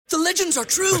The legends are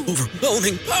true.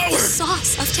 Overwhelming power!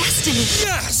 Sauce of destiny.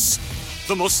 Yes!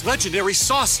 The most legendary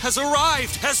sauce has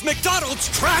arrived as McDonald's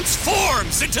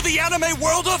transforms into the anime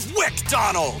world of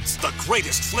WickDonald's. The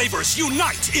greatest flavors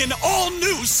unite in all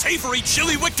new savory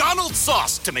chili McDonald's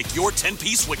sauce to make your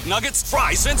 10-piece Wick Nuggets,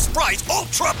 fries, and Sprite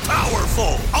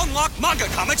ultra-powerful. Unlock manga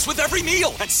comics with every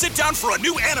meal and sit down for a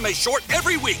new anime short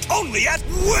every week only at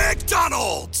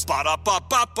WickDonald's.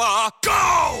 Ba-da-ba-ba-ba,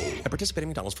 go! At participating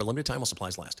McDonald's for a limited time while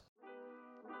supplies last.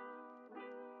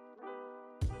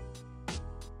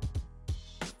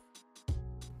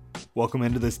 Welcome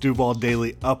into this Duval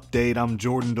Daily Update. I'm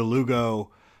Jordan DeLugo.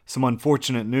 Some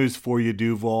unfortunate news for you,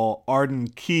 Duval. Arden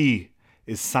Key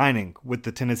is signing with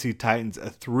the Tennessee Titans, a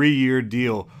 3-year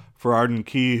deal for Arden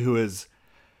Key, who is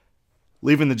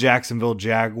leaving the Jacksonville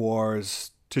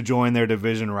Jaguars to join their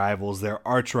division rivals, their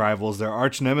arch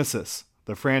nemesis,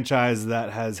 the franchise that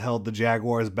has held the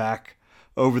Jaguars back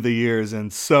over the years in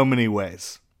so many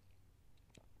ways.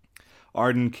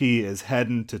 Arden Key is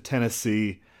heading to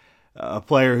Tennessee, a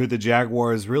player who the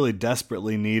Jaguars really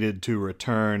desperately needed to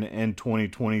return in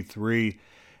 2023,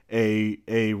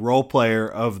 a role player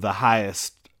of the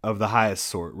highest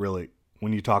sort, really.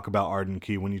 When you talk about Arden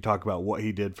Key, when you talk about what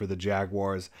he did for the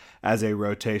Jaguars as a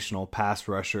rotational pass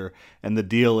rusher. And the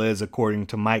deal is, according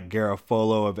to Mike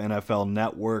Garafolo of NFL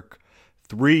Network,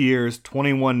 3 years,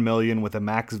 $21 million with a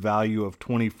max value of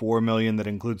 $24 million that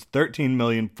includes $13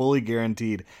 million fully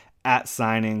guaranteed at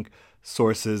signing.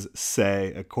 Sources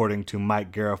say, according to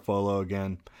Mike Garafolo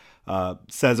again,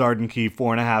 says Arden Key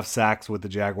 4.5 sacks with the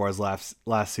Jaguars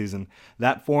last season.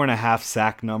 That 4.5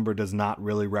 sack number does not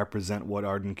really represent what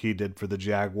Arden Key did for the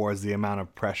Jaguars, the amount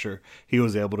of pressure he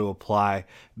was able to apply,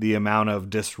 the amount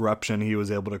of disruption he was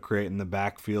able to create in the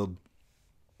backfield.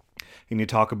 And you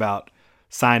talk about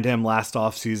signed him last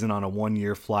offseason on a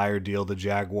 1-year flyer deal, the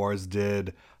Jaguars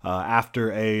did, after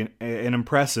an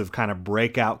impressive kind of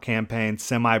breakout campaign,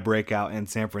 semi-breakout in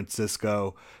San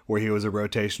Francisco, where he was a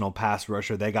rotational pass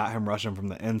rusher. They got him rushing from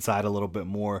the inside a little bit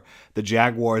more. The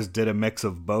Jaguars did a mix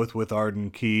of both with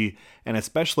Arden Key, and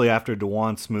especially after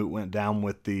DeJuan Smoot went down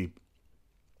with the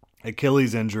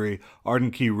Achilles injury,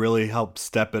 Arden Key really helped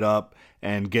step it up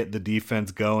and get the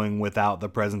defense going without the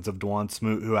presence of DeJuan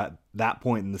Smoot, who at that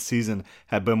point in the season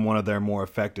had been one of their more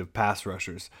effective pass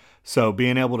rushers. So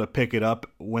being able to pick it up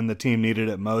when the team needed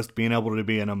it most, being able to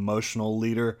be an emotional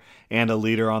leader and a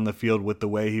leader on the field with the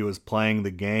way he was playing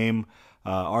the game,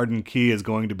 Arden Key is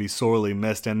going to be sorely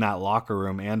missed in that locker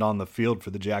room and on the field for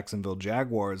the Jacksonville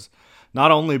Jaguars, not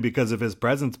only because of his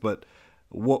presence, but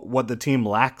what the team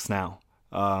lacks now.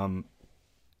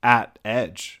 At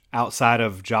edge, outside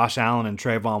of Josh Allen and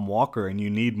Trayvon Walker, and you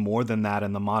need more than that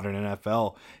in the modern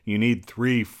NFL. You need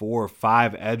 3, 4,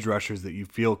 5 edge rushers that you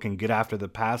feel can get after the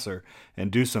passer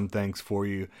and do some things for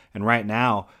you. And right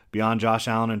now, beyond Josh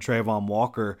Allen and Trayvon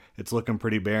Walker, it's looking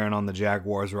pretty barren on the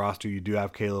Jaguars roster. You do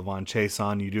have Caleb Von Chase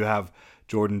on. You do have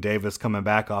Jordan Davis coming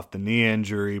back off the knee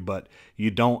injury, but you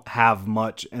don't have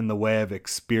much in the way of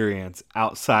experience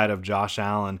outside of Josh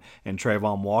Allen and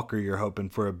Trayvon Walker. You're hoping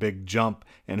for a big jump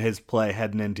in his play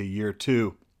heading into year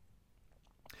 2.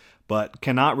 But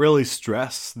cannot really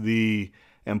stress the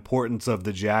importance of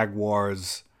the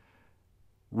Jaguars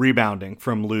rebounding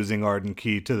from losing Arden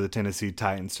Key to the Tennessee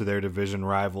Titans, to their division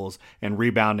rivals, and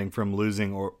rebounding from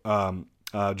losing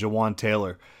Jawan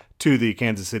Taylor to the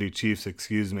Kansas City Chiefs,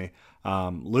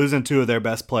 losing 2 of their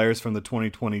best players from the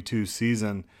 2022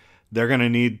 season. They're going to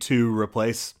need to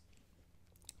replace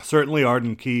certainly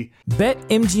Arden Key.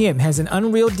 BetMGM has an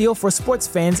unreal deal for sports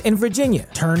fans in Virginia.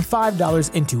 Turn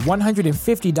 $5 into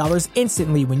 $150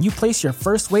 instantly when you place your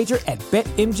first wager at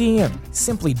BetMGM.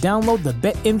 Simply download the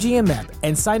BetMGM app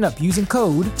and sign up using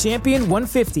code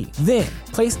Champion150. Then,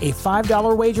 place a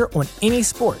 $5 wager on any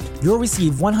sport. You'll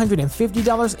receive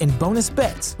 $150 in bonus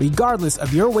bets, regardless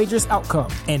of your wager's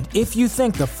outcome. And if you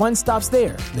think the fun stops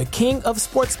there, the king of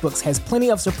sportsbooks has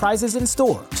plenty of surprises in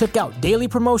store. Check out daily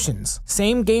promotions,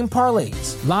 same-game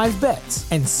parlays, live bets,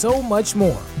 and so much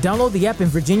more. Download the app in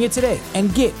Virginia today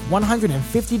and get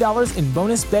 $150 in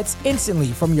bonus bets instantly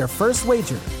from your first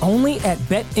wager. Only at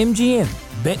BetMGM.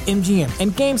 BetMGM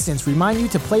and GameSense remind you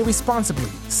to play responsibly.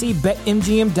 See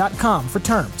BetMGM.com for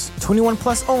terms. 21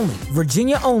 plus only.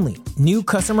 Virginia only. New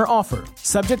customer offer.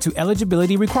 Subject to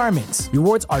eligibility requirements.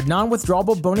 Rewards are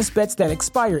non-withdrawable bonus bets that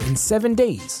expire in 7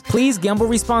 days. Please gamble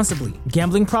responsibly.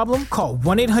 Gambling problem? Call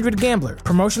 1-800-GAMBLER.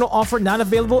 Promotional offer not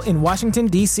available in Washington,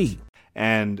 D.C.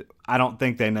 And I don't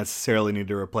think they necessarily need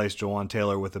to replace Jawan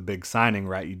Taylor with a big signing,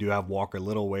 right? You do have Walker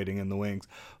Little waiting in the wings.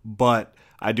 But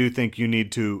I do think you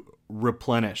need to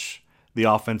replenish the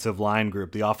offensive line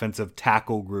group, the offensive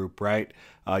tackle group, right?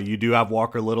 You do have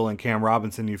Walker Little and Cam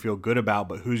Robinson you feel good about,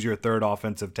 but who's your third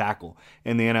offensive tackle?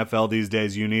 In the NFL these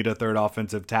days, you need a third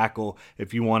offensive tackle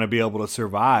if you want to be able to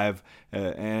survive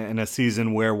in a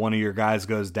season where one of your guys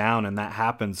goes down, and that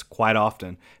happens quite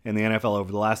often in the NFL.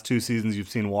 Over the last 2 seasons, you've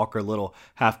seen Walker Little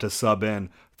have to sub in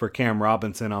for Cam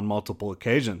Robinson on multiple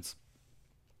occasions.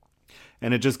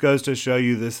 And it just goes to show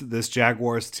you this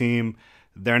Jaguars team,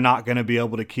 they're not going to be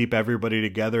able to keep everybody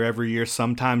together every year.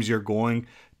 Sometimes you're going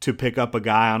to pick up a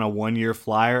guy on a 1-year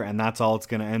flyer, and that's all it's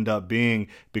going to end up being,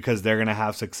 because they're going to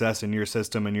have success in your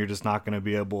system, and you're just not going to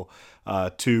be able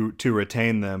to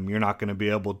retain them. You're not going to be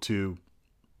able to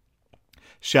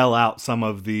shell out some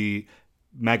of the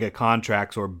mega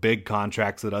contracts or big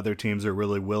contracts that other teams are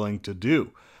really willing to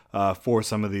do for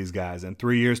some of these guys. And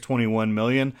 3 years, $21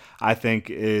 million, I think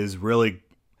is really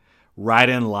right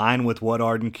in line with what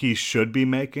Arden Key should be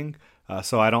making.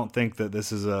 So I don't think that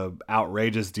this is a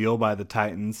outrageous deal by the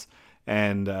Titans.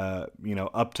 And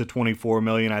up to $24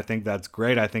 million, I think that's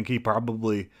great. I think he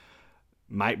probably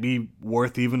might be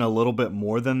worth even a little bit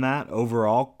more than that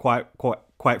overall.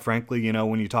 Quite frankly,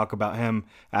 when you talk about him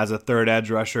as a third edge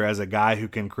rusher, as a guy who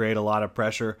can create a lot of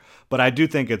pressure. But I do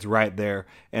think it's right there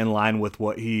in line with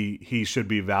what he should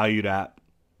be valued at.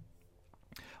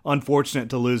 Unfortunate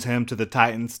to lose him to the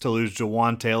Titans, to lose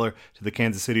Jawan Taylor to the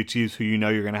Kansas City Chiefs, who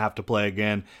you're going to have to play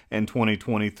again in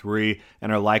 2023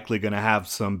 and are likely going to have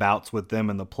some bouts with them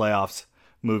in the playoffs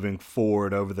moving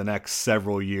forward over the next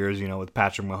several years, with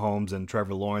Patrick Mahomes and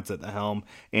Trevor Lawrence at the helm,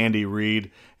 Andy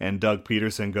Reid and Doug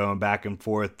Peterson going back and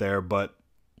forth there. But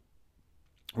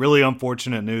really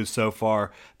unfortunate news so far.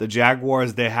 The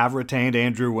Jaguars, they have retained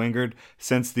Andrew Wingard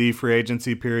since the free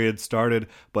agency period started,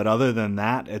 but other than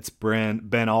that, it's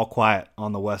been all quiet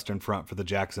on the Western Front for the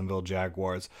Jacksonville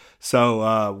Jaguars.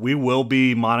 So we will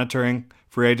be monitoring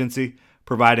free agency,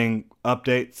 providing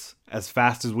updates as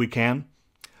fast as we can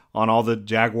on all the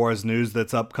Jaguars news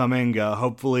that's upcoming.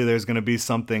 Hopefully there's going to be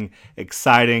something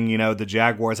exciting. The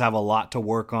Jaguars have a lot to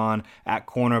work on at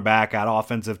cornerback, at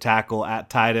offensive tackle, at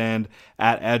tight end,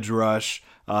 at edge rush.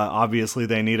 Obviously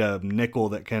they need a nickel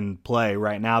that can play.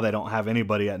 Right now they don't have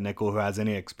anybody at nickel who has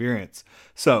any experience.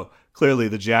 So clearly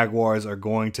the Jaguars are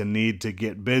going to need to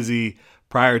get busy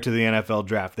prior to the NFL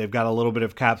draft. They've got a little bit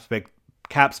of cap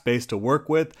space to work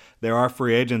with. There are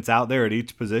free agents out there at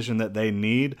each position that they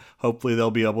need. Hopefully they'll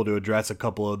be able to address a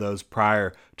couple of those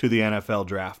prior to the NFL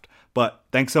draft. But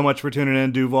thanks so much for tuning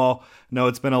in, Duval. No,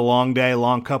 it's been a long day,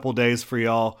 long couple days for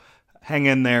y'all. Hang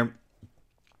in there.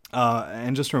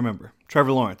 And just remember,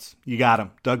 Trevor Lawrence, you got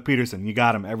him. Doug Peterson, you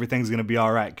got him. Everything's going to be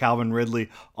all right. Calvin Ridley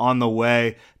on the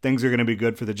way. Things are going to be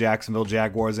good for the Jacksonville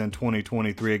Jaguars in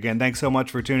 2023. Again, thanks so much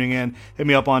for tuning in. Hit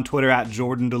me up on Twitter at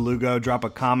Jordan DeLugo. Drop a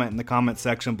comment in the comment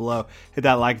section below. Hit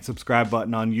that like and subscribe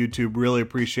button on YouTube. Really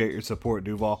appreciate your support,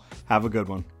 Duval. Have a good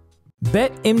one.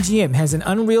 BetMGM has an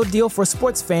unreal deal for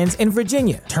sports fans in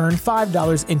Virginia. Turn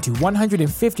 $5 into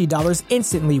 $150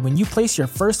 instantly when you place your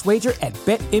first wager at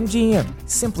BetMGM.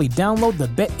 Simply download the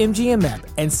BetMGM app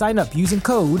and sign up using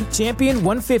code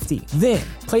Champion150. Then,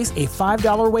 place a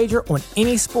 $5 wager on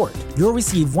any sport. You'll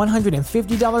receive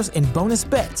 $150 in bonus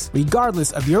bets,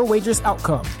 regardless of your wager's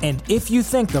outcome. And if you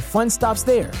think the fun stops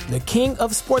there, the king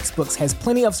of sportsbooks has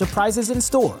plenty of surprises in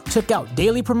store. Check out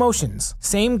daily promotions,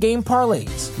 same-game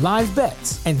parlays, live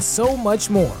bets, and so much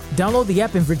more. Download the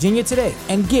app in Virginia today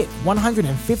and get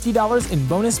 $150 in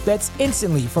bonus bets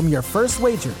instantly from your first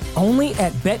wager. Only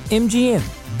at BetMGM.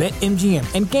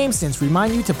 BetMGM and GameSense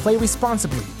remind you to play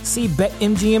responsibly. See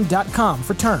BetMGM.com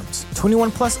for terms. 21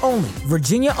 plus only.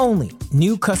 Virginia only.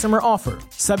 New customer offer.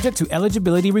 Subject to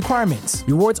eligibility requirements.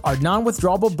 Rewards are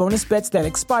non-withdrawable bonus bets that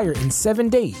expire in 7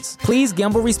 days. Please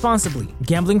gamble responsibly.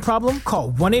 Gambling problem?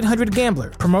 Call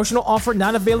 1-800-GAMBLER. Promotional offer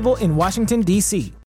not available in Washington, D.C.